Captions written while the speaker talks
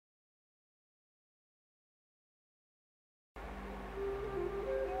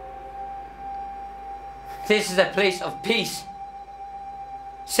This is a place of peace,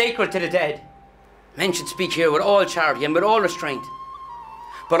 sacred to the dead. Men should speak here with all charity and with all restraint.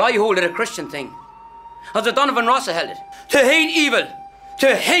 But I hold it a Christian thing, as the Donovan Rossa held it, to hate evil,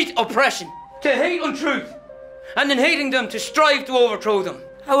 to hate oppression, to hate untruth, and in hating them to strive to overthrow them.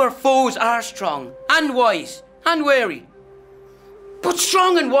 Our foes are strong and wise and wary. But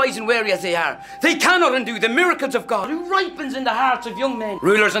strong and wise and wary as they are, they cannot undo the miracles of God who ripens in the hearts of young men.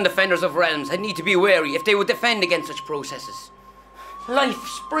 Rulers and defenders of realms had need to be wary if they would defend against such processes. Life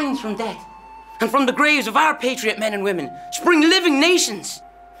springs from death, and from the graves of our patriot men and women spring living nations.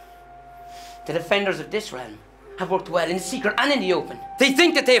 The defenders of this realm have worked well in secret and in the open. They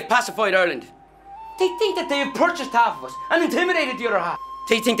think that they have pacified Ireland. They think that they have purchased half of us and intimidated the other half.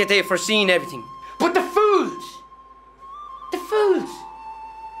 They think that they have foreseen everything. But the fools! The fools!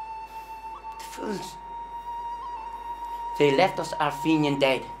 The fools! They left us our Fenian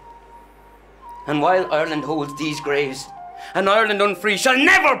dead. And while Ireland holds these graves, an Ireland unfree shall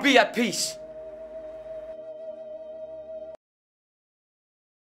never be at peace.